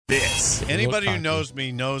Anybody who knows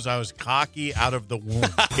me knows I was cocky out of the womb.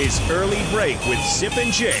 Is Early Break with Zip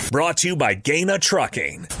and Jake. Brought to you by Gaina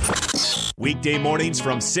Trucking. Weekday mornings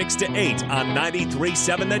from 6 to 8 on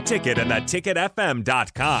 93.7 The Ticket and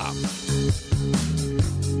theticketfm.com.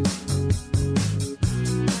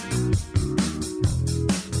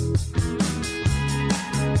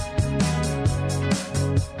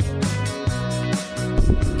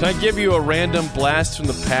 Can I give you a random blast from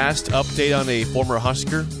the past update on a former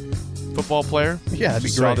Husker football player? Yeah, that'd be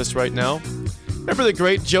Just great. Saw this right now. Remember the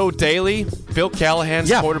great Joe Daly, Bill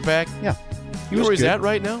Callahan's quarterback? Yeah. You know where he's at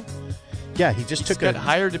right now? Yeah, he just got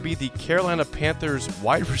hired to be the Carolina Panthers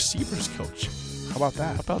wide receivers coach. How about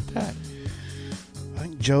that? How about that? I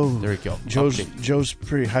think Joe. There you go. Joe's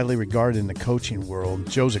pretty highly regarded in the coaching world.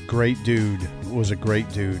 Joe's a great dude. Was a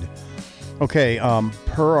great dude. Okay,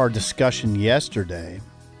 per our discussion yesterday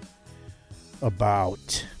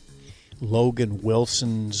about Logan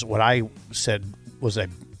Wilson's, what I said was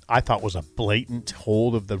I thought was a blatant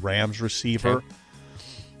hold of the Rams receiver.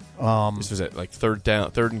 Okay. This was at like third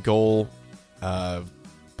and goal. Ball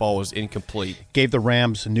was incomplete. Gave the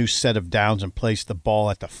Rams a new set of downs and placed the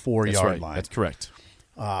ball at the 4-yard line. That's correct.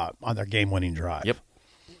 On their game-winning drive. Yep.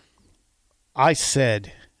 I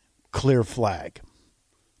said clear flag.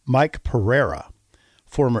 Mike Pereira,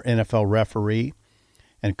 former NFL referee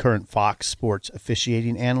and current Fox Sports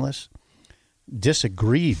officiating analyst,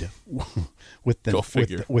 disagreed with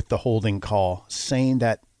the holding call, saying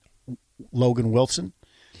that Logan Wilson,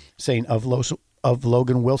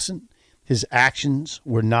 his actions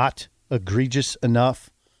were not egregious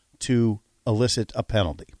enough to elicit a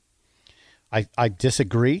penalty. I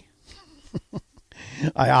disagree.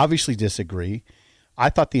 I obviously disagree.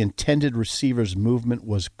 I thought the intended receiver's movement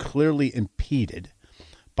was clearly impeded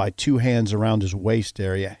by two hands around his waist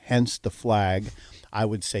area, hence the flag. I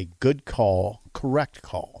would say good call, correct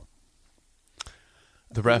call.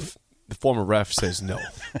 The former ref says no.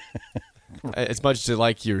 As much as I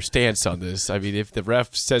like your stance on this, I mean, if the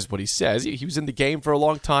ref says what he says, he was in the game for a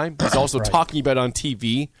long time. He's also Right. talking about it on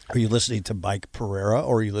TV. Are you listening to Mike Pereira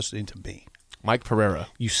or are you listening to me? Mike Pereira.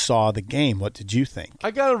 You saw the game. What did you think?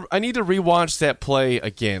 I need to rewatch that play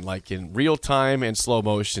again, like in real time and slow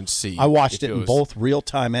motion. See, I watched it in both real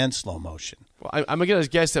time and slow motion. Well, I'm gonna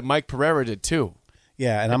guess that Mike Pereira did too.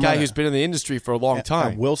 Yeah, and a guy who's been in the industry for a long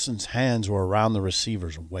time. Wilson's hands were around the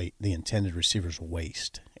receiver's waist, the intended receiver's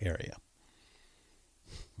waist area.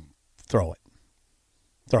 Throw it.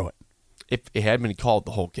 If it had been called,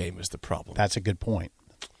 the whole game is the problem. That's a good point.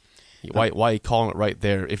 Why are you calling it right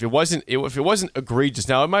there? If it wasn't egregious,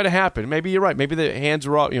 now it might have happened. Maybe you're right. Maybe the hands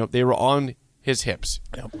were they were on his hips.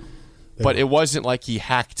 Yep. But it wasn't like he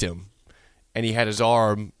hacked him and he had his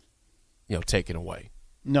arm, taken away.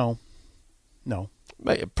 No.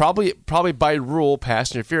 Probably by rule,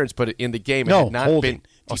 pass interference, but in the game it had not holding. been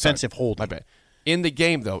Defensive holding. My bad. In the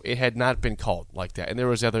game though, it had not been called like that. And there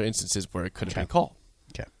was other instances where it could have been called.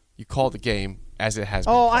 Okay. You call the game as it has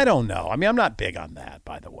been. Oh, I don't know. I mean, I'm not big on that,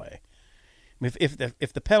 by the way. If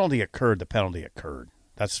the penalty occurred, the penalty occurred.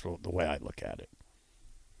 That's the way I look at it.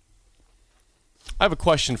 I have a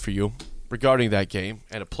question for you regarding that game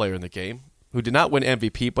and a player in the game who did not win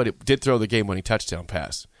MVP, but it did throw the game-winning touchdown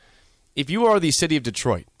pass. If you are the city of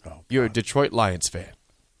Detroit, you're a Detroit Lions fan.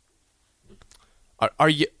 Are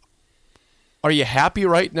you happy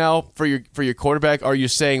right now for your quarterback? Are you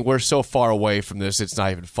saying we're so far away from this it's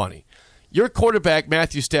not even funny? Your quarterback,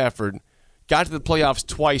 Matthew Stafford, got to the playoffs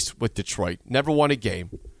twice with Detroit, never won a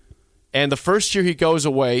game. And the first year he goes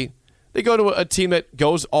away, they go to a team that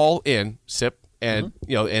goes all in, SIP, and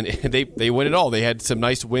and they win it all. They had some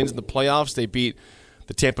nice wins in the playoffs. They beat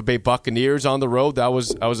the Tampa Bay Buccaneers on the road. That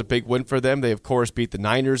was a big win for them. They of course beat the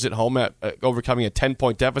Niners at home at overcoming a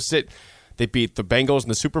 10-point deficit. They beat the Bengals in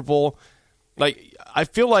the Super Bowl. Like, I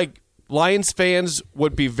feel like Lions fans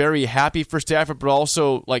would be very happy for Stafford, but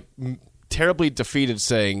also like terribly defeated,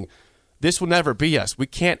 saying, this will never be us. We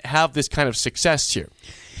can't have this kind of success here.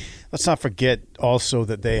 Let's not forget also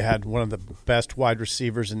that they had one of the best wide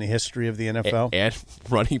receivers in the history of the NFL. And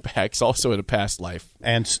running backs also in a past life.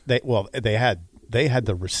 And they had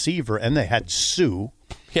the receiver and they had Sue.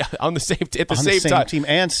 Yeah, on the same at the on same the same time. team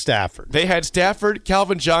and Stafford. They had Stafford,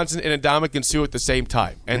 Calvin Johnson, and Ndamukong Suh at the same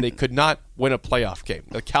time, and they could not win a playoff game.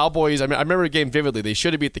 The Cowboys, I remember the game vividly. They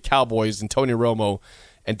should have beat the Cowboys and Tony Romo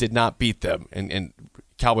and did not beat them, and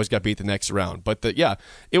Cowboys got beat the next round. But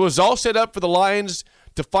it was all set up for the Lions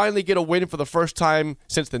to finally get a win for the first time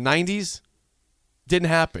since the 90s. Didn't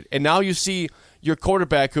happen. And now you see your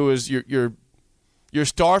quarterback, who is your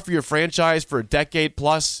star for your franchise for a decade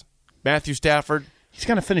plus, Matthew Stafford, He's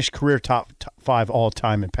going to finish career top 5 all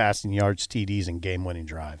time in passing yards, TDs, and game-winning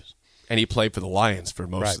drives. And he played for the Lions for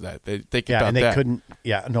most of that. They think about and they that. couldn't.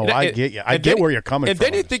 Yeah, no, I get you. I get where you're coming from. And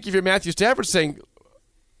then you think if you're Matthew Stafford saying,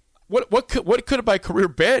 what could have my career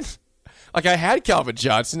been? Like, I had Calvin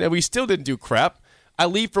Johnson, and we still didn't do crap. I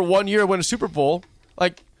leave for 1 year and win a Super Bowl.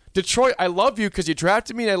 Like, Detroit, I love you because you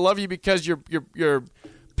drafted me, and I love you because you're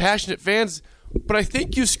passionate fans. But I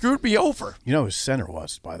think you screwed me over. You know who his center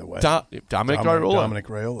was, by the way? Dominic Raiola. Dominic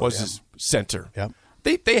Raiola was his center. Yep.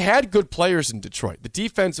 They had good players in Detroit. The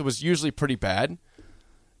defense was usually pretty bad.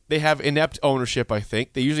 They have inept ownership, I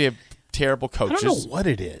think. They usually have terrible coaches. I don't know what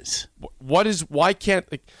it is. Why can't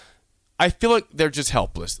I feel like they're just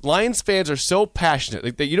helpless. Lions fans are so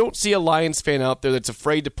passionate that you don't see a Lions fan out there that's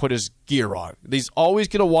afraid to put his gear on. He's always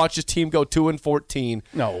going to watch his team go 2-14.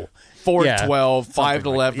 No. 4-12,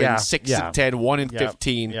 5-11, like, 6-10,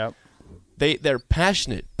 1-15. Yep. They're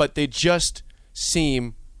passionate, but they just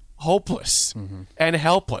seem hopeless and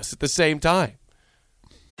helpless at the same time.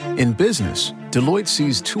 In business, Deloitte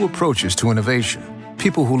sees two approaches to innovation.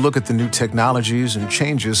 People who look at the new technologies and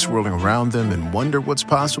changes swirling around them and wonder what's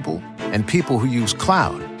possible, and people who use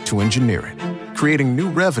cloud to engineer it, creating new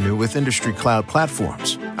revenue with industry cloud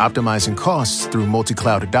platforms, optimizing costs through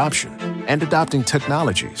multi-cloud adoption, and adopting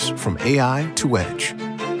technologies from AI to edge.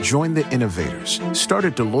 Join the innovators. Start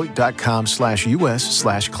at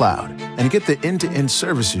Deloitte.com/US/cloud and get the end-to-end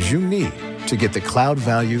services you need to get the cloud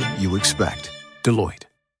value you expect. Deloitte.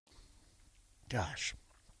 Gosh.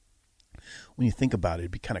 When you think about it,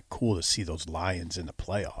 it'd be kind of cool to see those Lions in the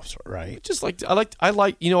playoffs, right? Just like I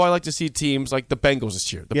like to see teams like the Bengals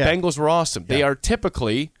this year. The Bengals were awesome. They are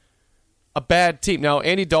typically a bad team. Now,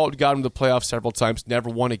 Andy Dalton got him to the playoffs several times, never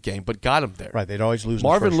won a game, but got him there. Right, they'd always lose.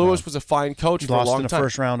 Marvin in the Lewis first was a fine coach for a long time. Lost in the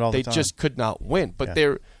first round all the time. They just could not win. But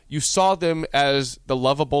you saw them as the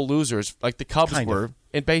lovable losers, like the Cubs were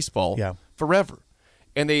in baseball forever.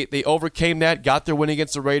 And they overcame that, got their win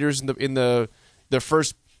against the Raiders in their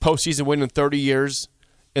first postseason win in 30 years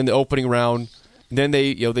in the opening round. And then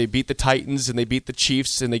they beat the Titans and they beat the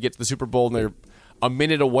Chiefs and they get to the Super Bowl and they're a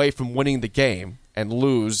minute away from winning the game and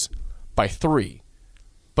lose by 3.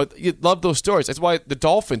 But you love those stories. That's why the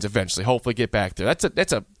Dolphins eventually hopefully get back there.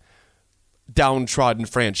 That's a downtrodden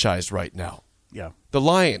franchise right now. Yeah. The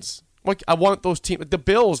Lions. Like, I want those teams. The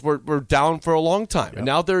Bills were down for a long time, and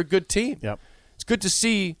now they're a good team. Yep. It's good to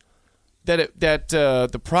see that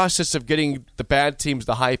the process of getting the bad teams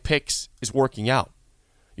the high picks is working out.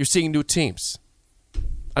 You're seeing new teams.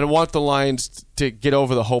 I don't want the Lions to get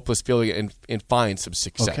over the hopeless feeling and find some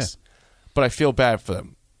success. Okay. But I feel bad for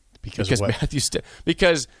them. Because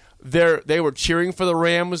because they were cheering for the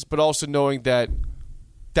Rams, but also knowing that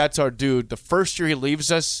that's our dude. The first year he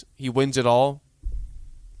leaves us, he wins it all.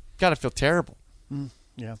 Got to feel terrible.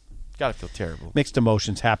 Yeah. Got to feel terrible. Mixed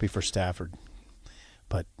emotions, happy for Stafford.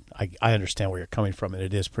 But I understand where you're coming from, and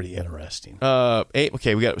it is pretty interesting.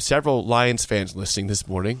 Okay, we got several Lions fans listening this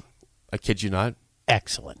morning. I kid you not.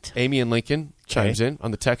 Excellent. Amy in Lincoln chimes in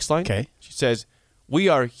on the text line. Okay. She says, we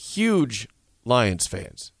are huge Lions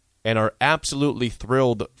fans and are absolutely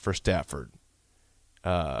thrilled for Stafford.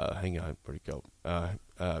 Hang on, where'd he go?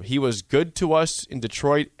 He was good to us in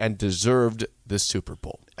Detroit and deserved this Super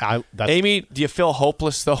Bowl. Amy, do you feel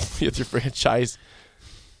hopeless, though, with your franchise?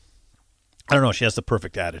 I don't know. She has the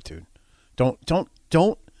perfect attitude. Don't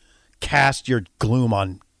cast your gloom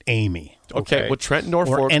on Amy. Okay. Well, Trent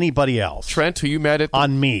Norfolk. Or anybody else. Trent, who you met at...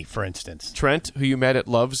 on me, for instance. Trent, who you met at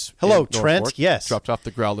Love's. Hello, Trent. Norfolk, yes. Dropped off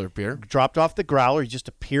the growler beer. Dropped off the growler. He just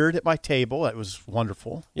appeared at my table. That was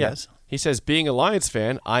wonderful. Yes. He says, being a Lions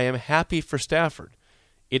fan, I am happy for Stafford.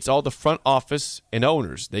 It's all the front office and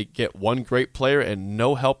owners. They get one great player and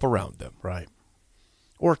no help around them. Right.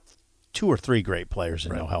 Or 2 or 3 great players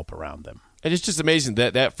and no help around them. And it's just amazing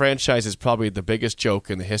that franchise is probably the biggest joke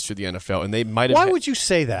in the history of the NFL. And they might have. Why would you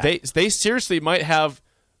say that? They seriously might have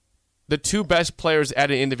the 2 best players at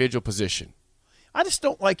an individual position. I just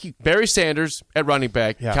don't like you. Barry Sanders at running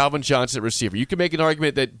back, Calvin Johnson at receiver. You can make an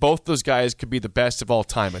argument that both those guys could be the best of all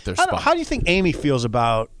time at their spot. How do you think Amy feels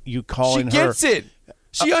about you calling her? She gets it.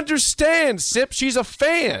 She understands, Sip. She's a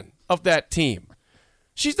fan of that team.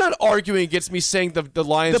 She's not arguing against me saying the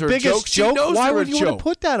Lions are a joke. She knows Why they're would a you joke. want to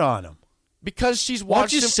put that on them? Because she's Why don't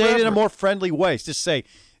watched you them say forever. it in a more friendly way? Just say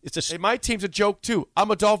it's a. Hey, my team's a joke too. I'm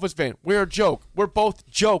a Dolphins fan. We're a joke. We're both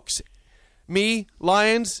jokes. Me,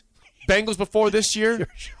 Lions, Bengals before this year.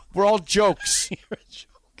 We're all jokes. You're a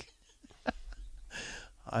joke.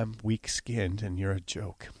 I'm weak-skinned, and you're a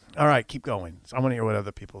joke. All right, keep going. I want to hear what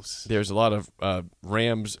other people's. There's a lot of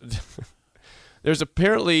Rams. There's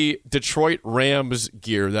apparently Detroit Rams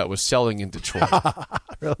gear that was selling in Detroit.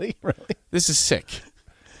 Really? This is sick.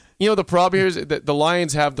 You know, the problem here is that the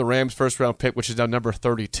Lions have the Rams' first-round pick, which is now number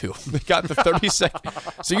 32. They got the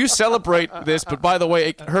 32nd. So you celebrate this, but by the way,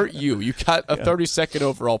 it hurt you. You got a 32nd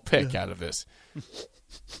overall pick out of this.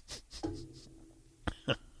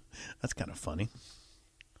 That's kind of funny.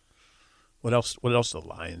 What else are the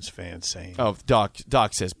Lions fans saying? Oh, Doc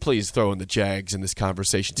says, please throw in the Jags in this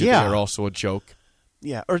conversation, too. They're also a joke.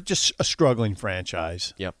 Yeah, or just a struggling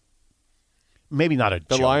franchise. Yep. Maybe not a joke.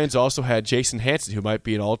 The Lions also had Jason Hanson, who might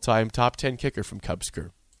be an all-time top 10 kicker from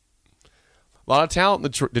Cubsker. A lot of talent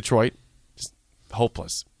in Detroit. Just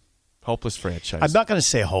hopeless. Hopeless franchise. I'm not going to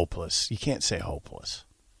say hopeless. You can't say hopeless.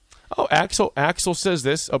 Oh, Axel says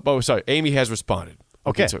this. Oh, sorry. Amy has responded.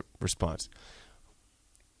 Okay. It's a response.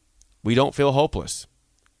 We don't feel hopeless.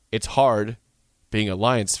 It's hard being a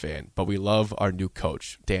Lions fan, but we love our new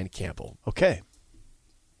coach, Dan Campbell. Okay.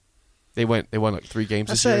 They won like 3 games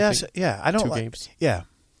this year. I don't 2 like, games. Yeah.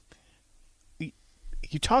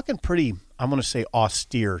 You're talking pretty, I'm going to say,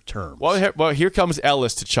 austere terms. Well, here comes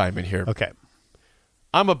Ellis to chime in here. Okay.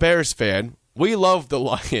 I'm a Bears fan. We love the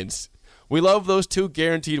Lions. We love those 2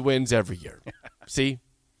 guaranteed wins every year. See?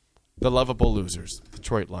 The lovable losers,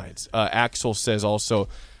 Detroit Lions. Axel says also,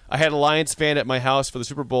 I had a Lions fan at my house for the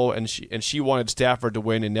Super Bowl, and she wanted Stafford to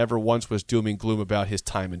win and never once was doom and gloom about his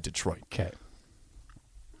time in Detroit. Okay.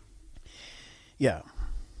 Yeah.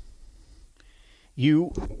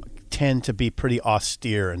 You tend to be pretty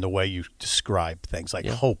austere in the way you describe things, like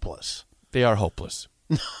hopeless. They are hopeless.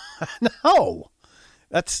 No.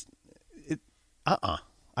 That's it.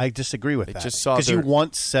 I disagree with that. Because you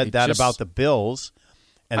once said that about the Bills.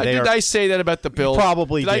 And did I say that about the Bills? You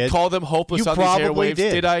probably did. Did I call them hopeless on these airwaves?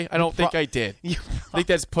 Did I? I don't think I did. I think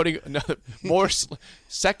that's putting another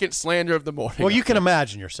second slander of the morning. Well, you can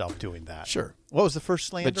imagine yourself doing that. Sure. What was the first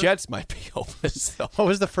slander? The Jets might be hopeless, though. What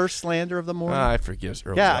was the first slander of the morning? I forget.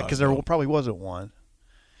 Yeah, because there probably wasn't one.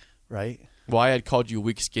 Right? Well, I had called you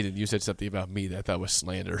weak-skinned, and you said something about me that I thought was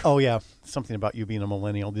slander. Oh, yeah. Something about you being a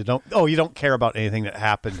millennial. You don't care about anything that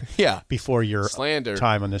happened before your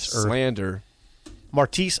time on this earth. Slander.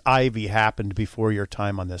 Martise Ivy happened before your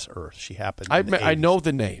time on this earth. She happened. I know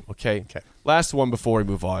the name. Okay. Last one before we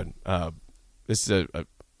move on. This is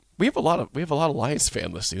we have a lot of Lions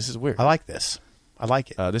fan listening. This is weird. I like this. I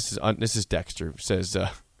like it. This is Dexter says,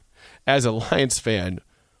 as a Lions fan,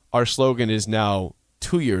 our slogan is now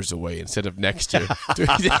 2 years away instead of next year.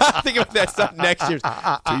 Think about that. It's not next year.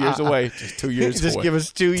 2 years away. Just 2 years. Just away. give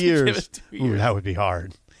us 2 years. Give us 2 years. Ooh, that would be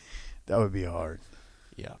hard. That would be hard.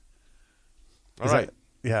 Yeah. All right.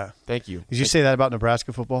 Yeah. Thank you. Did you say that about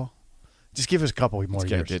Nebraska football? Just give us a couple more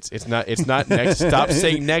years. It's not next. Stop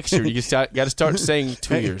saying next year. You got to start saying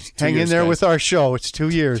 2 years. Hang in there with our show. It's 2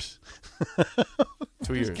 years.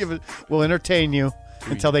 2 years. We'll entertain you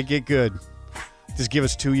until they get good. Just give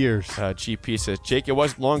us 2 years. GP says, Jake, it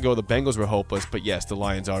wasn't long ago the Bengals were hopeless, but yes, the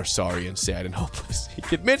Lions are sorry and sad and hopeless.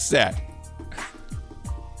 He admits that.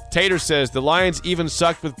 Tater says, the Lions even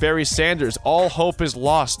sucked with Barry Sanders. All hope is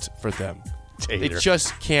lost for them. Tater. They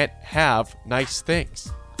just can't have nice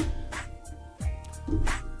things.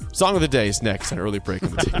 Song of the day is next on Early Break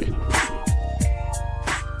on the Ticket.